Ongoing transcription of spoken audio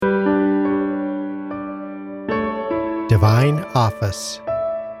Divine Office.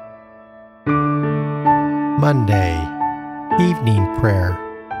 Monday, Evening Prayer.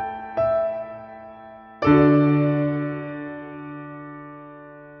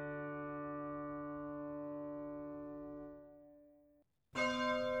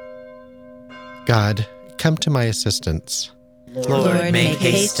 God, come to my assistance. Lord, make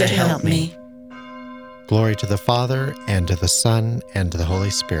haste to help me. Glory to the Father, and to the Son, and to the Holy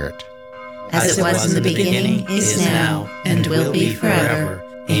Spirit. As it was in the beginning, is now, and will be forever.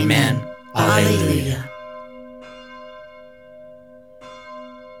 Amen. Alleluia.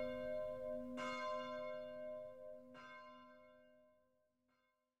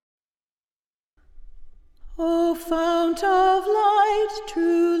 O fount of light,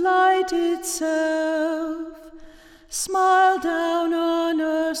 true light itself, smile down on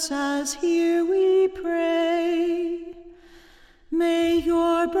us as here we pray. May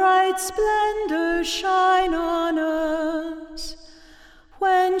your bright splendor shine on us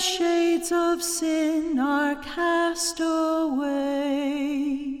when shades of sin are cast away.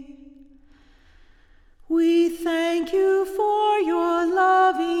 We thank you for your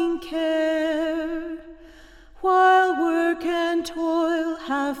loving care, while work and toil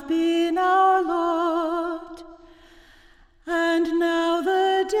have been our lot, and now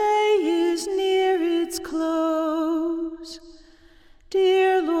the day is near its close.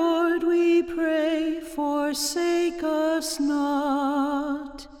 Dear Lord, we pray, forsake us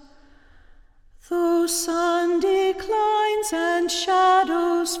not. Though sun declines and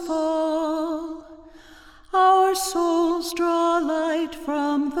shadows fall, our souls draw light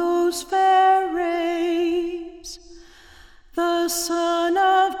from those fair rays. The Sun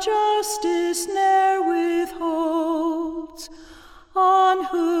of Justice ne'er withholds, on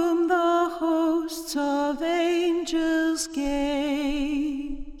whom the hosts of angels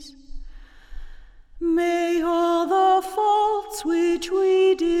gaze. May all the faults which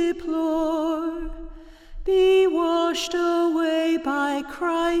we deplore be washed away by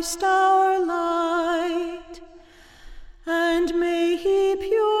Christ our light, and may he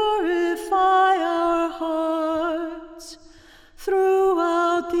purify our hearts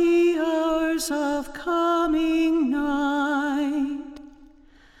throughout the hours of coming night.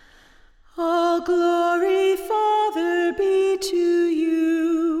 All glory, Father, be to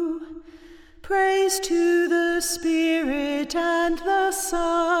you. Praise to the Spirit and the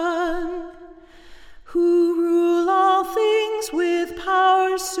Son, who rule all things with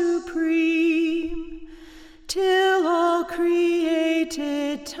power supreme, till all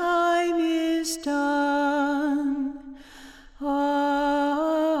created time is done. Amen.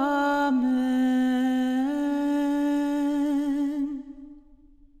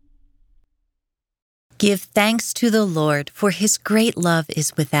 Give thanks to the Lord, for his great love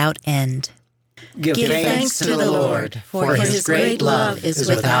is without end. Give thanks to the Lord, for his great love is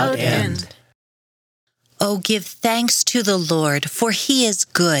without end. Oh, give thanks to the Lord, for he is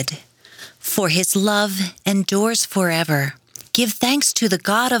good, for his love endures forever. Give thanks to the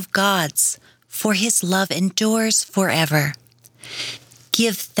God of gods, for his love endures forever.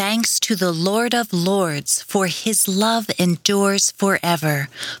 Give thanks to the Lord of lords, for his love endures forever,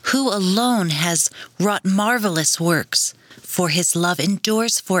 who alone has wrought marvelous works, for his love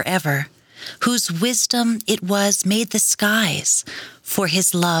endures forever, whose wisdom it was made the skies, for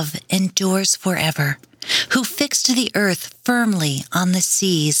his love endures forever, who fixed the earth firmly on the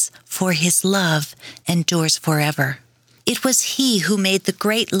seas, for his love endures forever. It was he who made the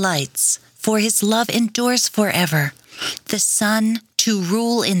great lights, for his love endures forever, the sun to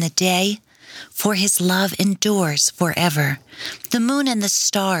rule in the day, for his love endures forever, the moon and the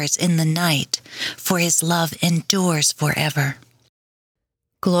stars in the night, for his love endures forever.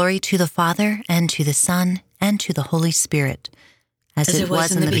 Glory to the Father, and to the Son, and to the Holy Spirit, as it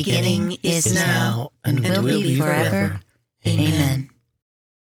was in the beginning, is now, and will be forever. Amen.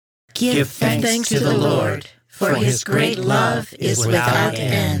 Give thanks to the Lord, for his great love is without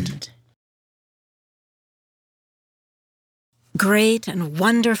end. Great and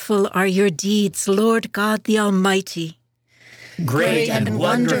wonderful are your deeds, Lord God the Almighty. Great and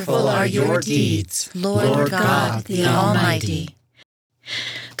wonderful are your deeds, Lord God the Almighty.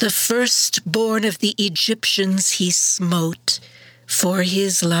 The firstborn of the Egyptians he smote, for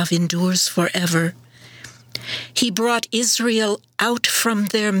his love endures forever. He brought Israel out from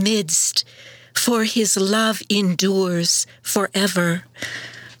their midst, for his love endures forever.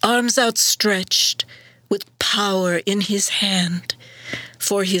 Arms outstretched, with power in his hand,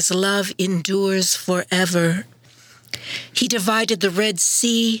 for his love endures forever. He divided the Red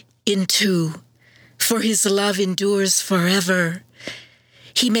Sea in two, for his love endures forever.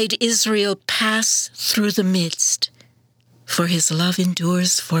 He made Israel pass through the midst, for his love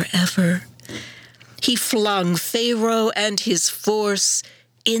endures forever. He flung Pharaoh and his force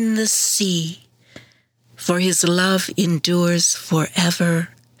in the sea, for his love endures forever.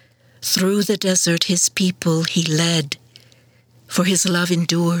 Through the desert his people he led, for his love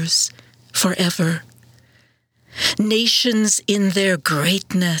endures forever. Nations in their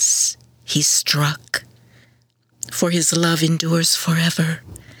greatness he struck, for his love endures forever.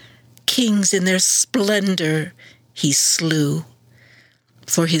 Kings in their splendor he slew,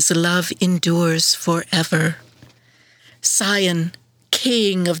 for his love endures forever. Sion,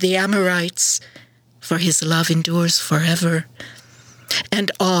 king of the Amorites, for his love endures forever.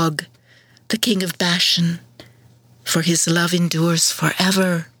 And Og, the king of Bashan, for his love endures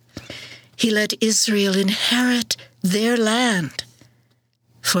forever. He let Israel inherit their land,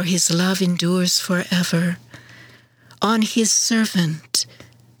 for his love endures forever. On his servant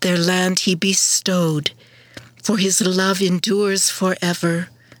their land he bestowed, for his love endures forever.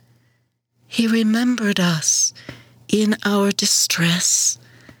 He remembered us in our distress,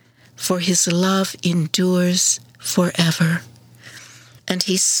 for his love endures forever. And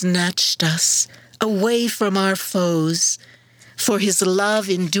he snatched us away from our foes, for his love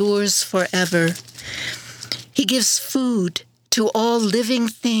endures forever. He gives food to all living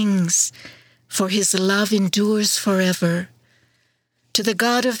things, for his love endures forever. To the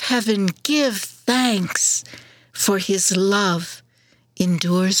God of heaven give thanks, for his love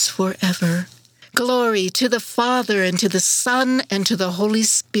endures forever. Glory to the Father, and to the Son, and to the Holy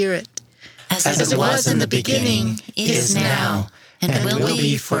Spirit. As it was in the beginning, is now, and will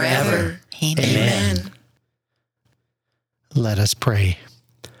be forever. Amen. Let us pray.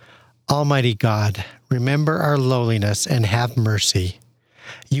 Almighty God, remember our lowliness and have mercy.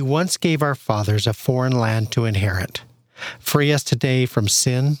 You once gave our fathers a foreign land to inherit. Free us today from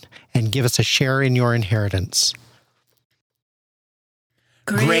sin and give us a share in your inheritance.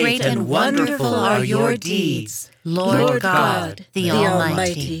 Great and wonderful are your deeds, Lord God, the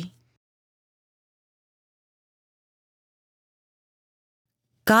Almighty.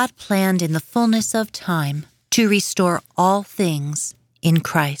 God planned in the fullness of time to restore all things in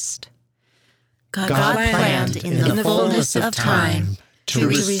Christ. God planned in the fullness of time to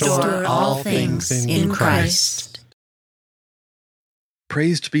restore all things in Christ.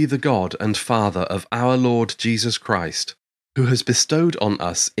 Praised be the God and Father of our Lord Jesus Christ, who has bestowed on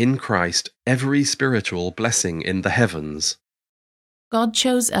us in Christ every spiritual blessing in the heavens. God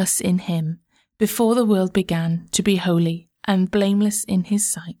chose us in him, before the world began, to be holy and blameless in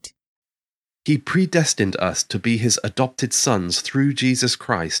his sight. He predestined us to be his adopted sons through Jesus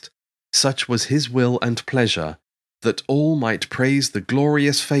Christ. Such was his will and pleasure, that all might praise the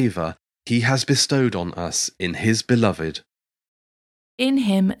glorious favour he has bestowed on us in his beloved. In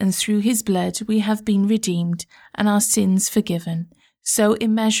him and through his blood we have been redeemed and our sins forgiven. So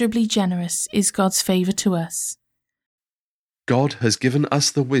immeasurably generous is God's favour to us. God has given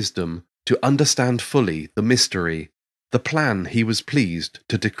us the wisdom to understand fully the mystery, the plan he was pleased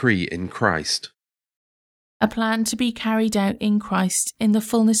to decree in Christ. A plan to be carried out in Christ in the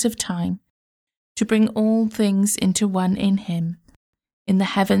fullness of time, to bring all things into one in him, in the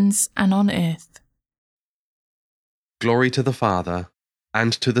heavens and on earth. Glory to the Father,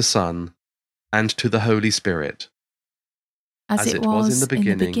 and to the Son, and to the Holy Spirit. As it was in the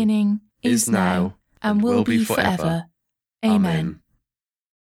beginning, is now, and will be forever. Amen.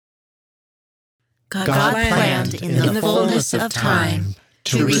 God planned in the fullness of time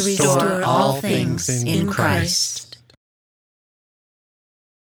to restore all things in Christ.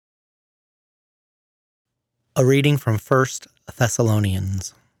 A reading from 1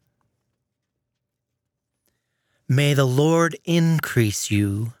 Thessalonians. May the Lord increase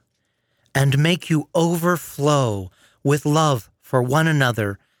you and make you overflow with love for one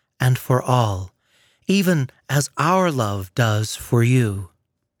another and for all, even as our love does for you.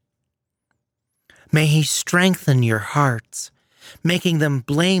 May he strengthen your hearts, making them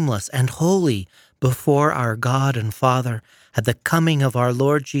blameless and holy before our God and Father at the coming of our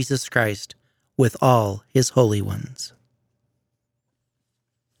Lord Jesus Christ with all his holy ones.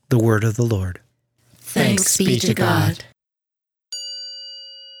 The word of the Lord. Thanks be to God.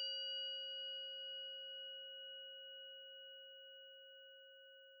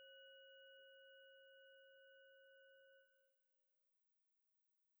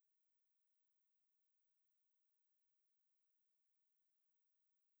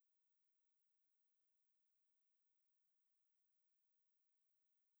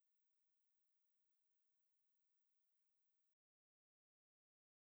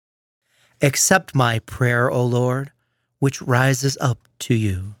 Accept my prayer, O Lord, which rises up to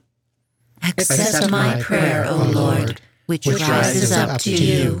you. Accept my prayer, O Lord, which rises up to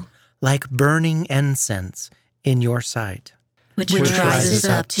you, like burning incense in your sight, which rises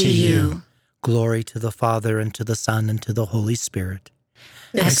up to you. Glory to the Father, and to the Son, and to the Holy Spirit.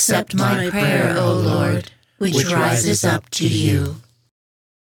 Accept my prayer, O Lord, which rises up to you.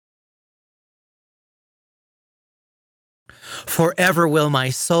 Forever will my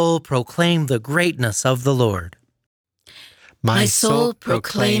soul proclaim the greatness of the Lord. My soul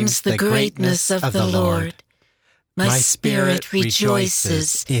proclaims the greatness of the Lord. My spirit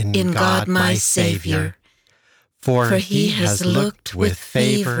rejoices in God my Savior, for he has looked with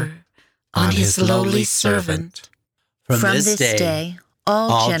favor on his lowly servant. From this day,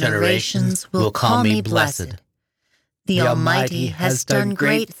 all generations will call me blessed. The Almighty has done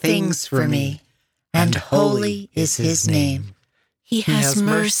great things for me, and holy is his name. He has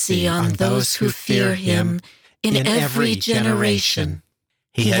mercy on those who fear him in every generation.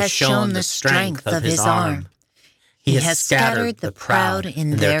 He has shown the strength of his arm. He has scattered the proud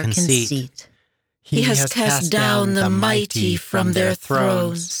in their conceit. He has cast down the mighty from their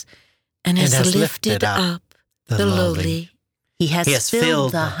thrones, and has lifted up the lowly. He has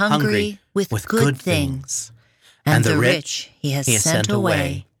filled the hungry with good things, and the rich he has sent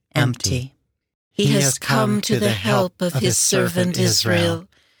away empty. He has come to the help of his servant Israel,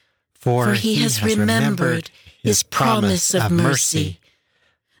 for he has remembered his promise of mercy,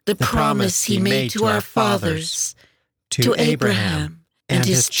 the promise he made to our fathers, to Abraham and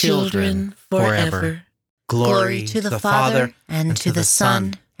his children forever. Glory to the Father, and to the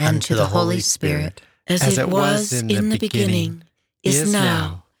Son, and to the Holy Spirit, as it was in the beginning, is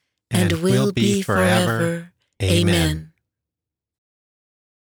now, and will be forever. Amen.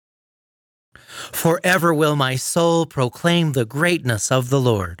 Forever will my soul proclaim the greatness of the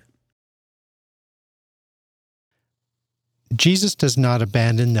Lord. Jesus does not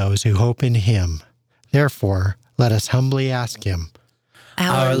abandon those who hope in him. Therefore, let us humbly ask him,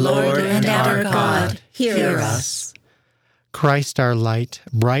 Our Lord and our God, hear us. Christ our light,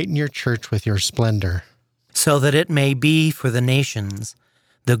 brighten your church with your splendor, so that it may be for the nations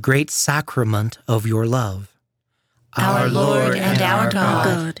the great sacrament of your love. Our Lord and our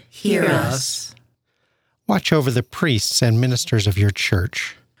God, hear us. Watch over the priests and ministers of your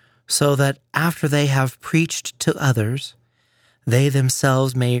church, so that after they have preached to others, they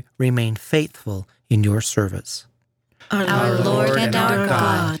themselves may remain faithful in your service. Our Lord and our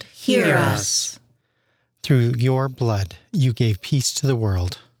God, hear us. Through your blood, you gave peace to the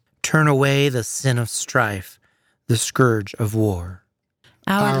world. Turn away the sin of strife, the scourge of war.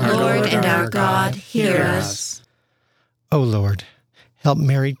 Our Lord and our God, hear us. O Lord, help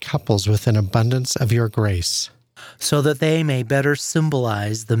married couples with an abundance of your grace, so that they may better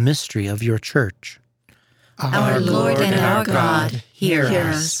symbolize the mystery of your church. Our Lord and our God, hear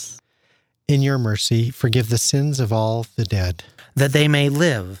us. In your mercy, forgive the sins of all the dead, that they may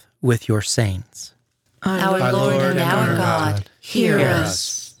live with your saints. Our Lord and our God, hear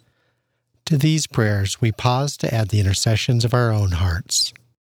us. To these prayers, we pause to add the intercessions of our own hearts.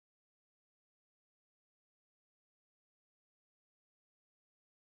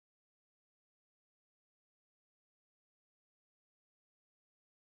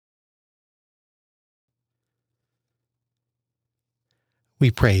 We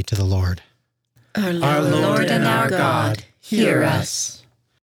pray to the Lord. Our Lord and our God, hear us.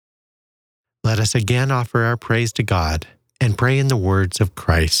 Let us again offer our praise to God and pray in the words of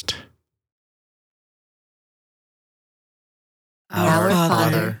Christ. Our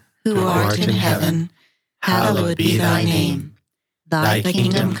Father, who art in heaven, hallowed be thy name. Thy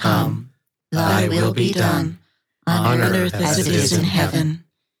kingdom come, thy will be done, on earth as it is in heaven.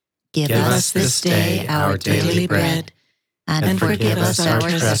 Give us this day our daily bread, and forgive us our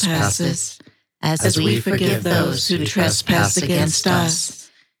trespasses, as we forgive those who trespass against us.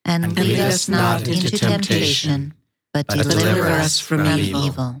 And lead us not into temptation, but deliver us from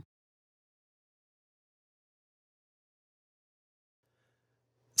evil.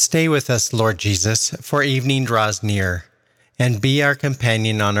 Stay with us, Lord Jesus, for evening draws near, and be our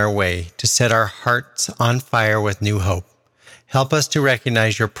companion on our way to set our hearts on fire with new hope. Help us to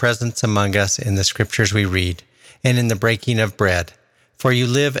recognize your presence among us in the scriptures we read and in the breaking of bread. For you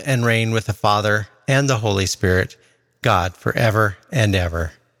live and reign with the Father and the Holy Spirit, God, forever and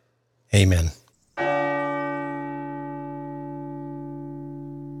ever. Amen.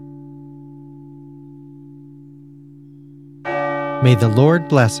 May the Lord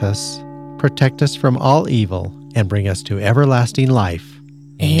bless us, protect us from all evil, and bring us to everlasting life.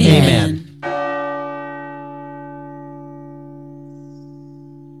 Amen.